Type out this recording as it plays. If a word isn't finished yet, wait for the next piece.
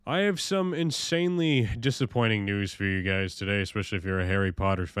I have some insanely disappointing news for you guys today, especially if you're a Harry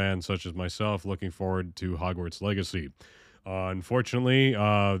Potter fan such as myself, looking forward to Hogwarts Legacy. Unfortunately,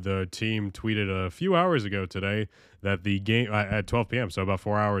 the team tweeted a few hours ago today that the game at 12 p.m., so about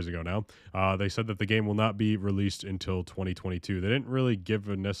 4 hours ago now, they said that the game will not be released until 2022. They didn't really give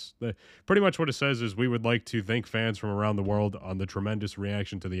pretty much what it says is we would like to thank fans from around the world on the tremendous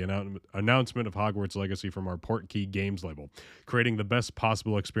reaction to the announcement of Hogwarts Legacy from our Portkey Games label, creating the best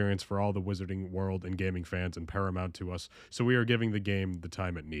possible experience for all the wizarding world and gaming fans and paramount to us. So we are giving the game the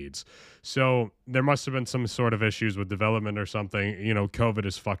time it needs. So there must have been some sort of issues with development or something. You know, COVID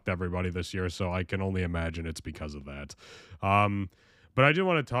has fucked everybody this year, so I can only imagine it's because of that. But I do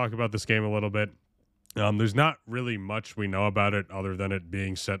want to talk about this game a little bit. There's not really much we know about it other than it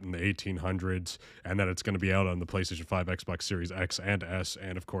being set in the 1800s and that it's going to be out on the PlayStation 5, Xbox Series X and S,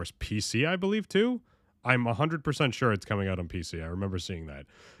 and of course PC, I believe, too. I'm 100% sure it's coming out on PC. I remember seeing that.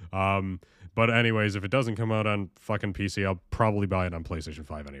 But anyways, if it doesn't come out on fucking PC, I'll probably buy it on PlayStation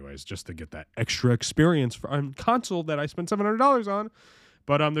 5 anyways, just to get that extra experience for a console that I spent $700 on.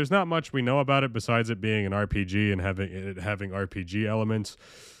 But there's not much we know about it besides it being an RPG and having RPG elements.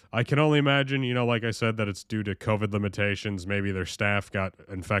 I can only imagine, you know, like I said, that it's due to COVID limitations. Maybe their staff got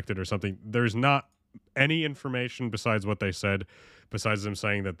infected or something. There's not any information besides what they said, besides them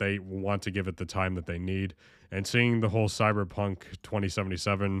saying that they want to give it the time that they need. And seeing the whole Cyberpunk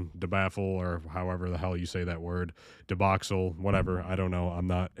 2077 debacle, or however the hell you say that word, debacle, whatever, I don't know. I'm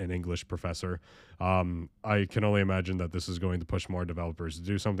not an English professor. I can only imagine that this is going to push more developers to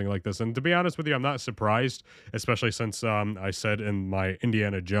do something like this. And to be honest with you, I'm not surprised, especially since I said in my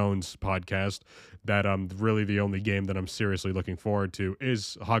Indiana Jones podcast that really the only game that I'm seriously looking forward to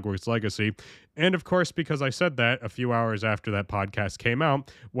is Hogwarts Legacy. And of course, because I said that a few hours after that podcast came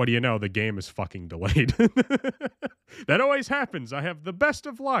out, what do you know? The game is fucking delayed. That always happens. I have the best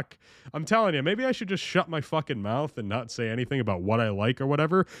of luck. I'm telling you, maybe I should just shut my fucking mouth and not say anything about what I like or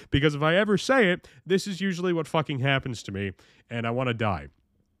whatever, because if I ever say it, this is usually what fucking happens to me, and I want to die.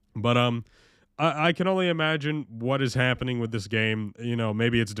 But I can only imagine what is happening with this game. You know,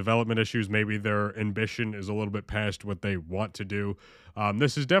 maybe it's development issues. Maybe their ambition is a little bit past what they want to do.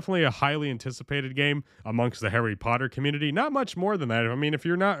 This is definitely a highly anticipated game amongst the Harry Potter community. Not much more than that. I mean, if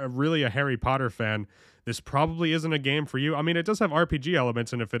you're not really a Harry Potter fan, this probably isn't a game for you. I mean, it does have RPG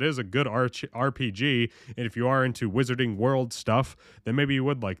elements, and if it is a good RPG, and if you are into Wizarding World stuff, then maybe you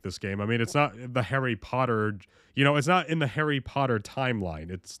would like this game. I mean, it's not the Harry Potter, you know, it's not in the Harry Potter timeline.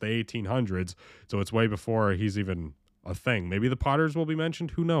 It's the 1800s, so it's way before he's even a thing. Maybe the Potters will be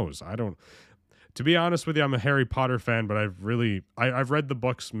mentioned. Who knows? I don't. To be honest with you, I'm a Harry Potter fan, but I've read the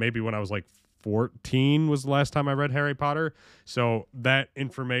books maybe when I was like 14 was the last time I read Harry Potter. So that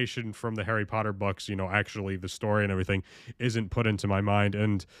information from the Harry Potter books, you know, actually the story and everything isn't put into my mind.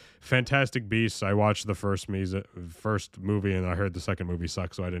 And Fantastic Beasts, I watched the first movie and I heard the second movie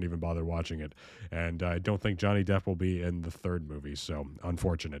sucked, so I didn't even bother watching it. And I don't think Johnny Depp will be in the third movie, so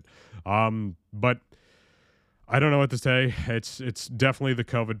unfortunate. But I don't know what to say. It's definitely the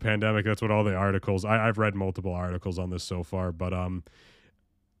COVID pandemic. That's what all the articles. I've read multiple articles on this so far, but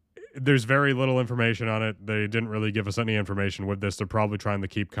there's very little information on it. They didn't really give us any information with this. They're probably trying to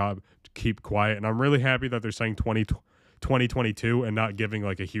keep quiet, and I'm really happy that they're saying 2022 and not giving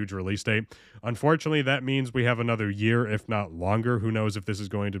like a huge release date. Unfortunately, that means we have another year, if not longer. Who knows if this is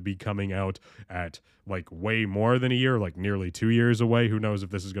going to be coming out at like way more than a year, like nearly 2 years away. Who knows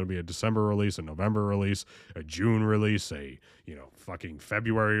if this is going to be a December release, a November release, a June release, a, you know, fucking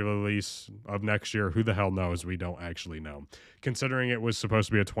February release of next year. Who the hell knows? We don't actually know. Considering it was supposed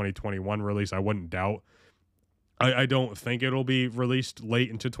to be a 2021 release, I wouldn't doubt. I don't think it'll be released late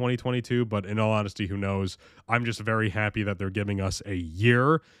into 2022, but in all honesty, who knows? I'm just very happy that they're giving us a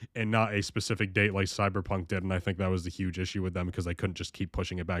year and not a specific date like Cyberpunk did, and I think that was the huge issue with them because they couldn't just keep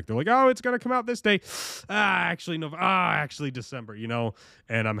pushing it back. They're like, oh, it's going to come out this day. Actually December, you know?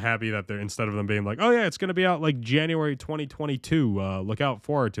 And I'm happy that they're, instead of them being like, oh yeah, it's going to be out like January 2022, look out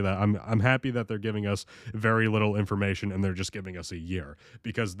forward to that. I'm happy that they're giving us very little information and they're just giving us a year,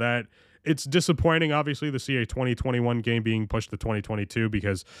 because it's disappointing, obviously, to see a 2021 game being pushed to 2022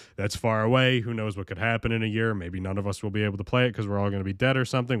 because that's far away. Who knows what could happen in a year? Maybe none of us will be able to play it because we're all going to be dead or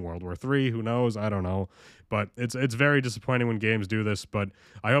something. World War III, who knows? I don't know. But it's very disappointing when games do this. But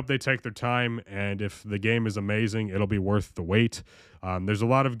I hope they take their time, and if the game is amazing, it'll be worth the wait. There's a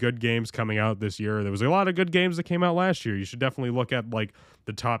lot of good games coming out this year. There was a lot of good games that came out last year. You should definitely look at like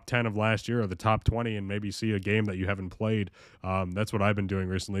the top 10 of last year or the top 20 and maybe see a game that you haven't played. That's what I've been doing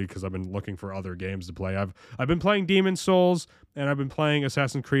recently because I've been looking for other games to play. I've been playing Demon's Souls and I've been playing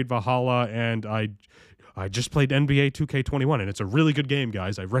Assassin's Creed Valhalla, and I just played NBA 2K21, and it's a really good game,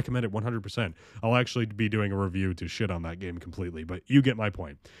 guys. I recommend it 100%. I'll actually be doing a review to shit on that game completely, but you get my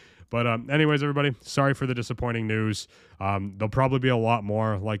point. But anyways, everybody, sorry for the disappointing news. There'll probably be a lot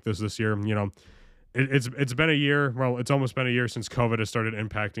more like this year. You know, it's been a year. Well, it's almost been a year since COVID has started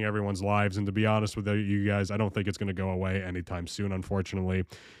impacting everyone's lives. And to be honest with you guys, I don't think it's going to go away anytime soon, unfortunately.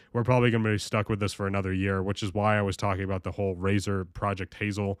 We're probably going to be stuck with this for another year, which is why I was talking about the whole Razer Project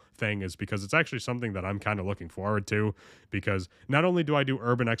Hazel thing, is because it's actually something that I'm kind of looking forward to, because not only do I do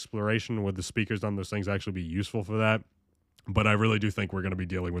urban exploration with the speakers on those things actually be useful for that, but I really do think we're going to be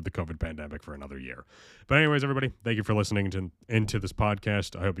dealing with the COVID pandemic for another year. But anyways, everybody, thank you for listening into this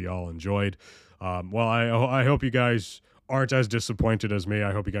podcast. I hope you all enjoyed. I hope you guys aren't as disappointed as me.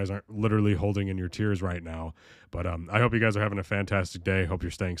 I hope you guys aren't literally holding in your tears right now. But I hope you guys are having a fantastic day. Hope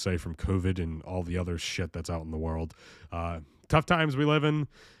you're staying safe from COVID and all the other shit that's out in the world. Tough times we live in.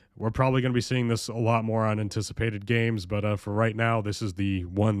 We're probably going to be seeing this a lot more on anticipated games. But for right now, this is the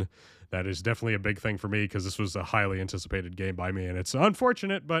one that is definitely a big thing for me, because this was a highly anticipated game by me. And it's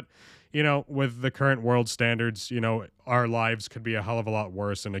unfortunate, but, you know, with the current world standards, you know, our lives could be a hell of a lot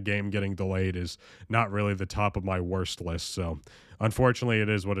worse, and a game getting delayed is not really the top of my worst list. So unfortunately, it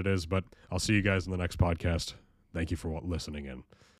is what it is, but I'll see you guys in the next podcast. Thank you for listening in.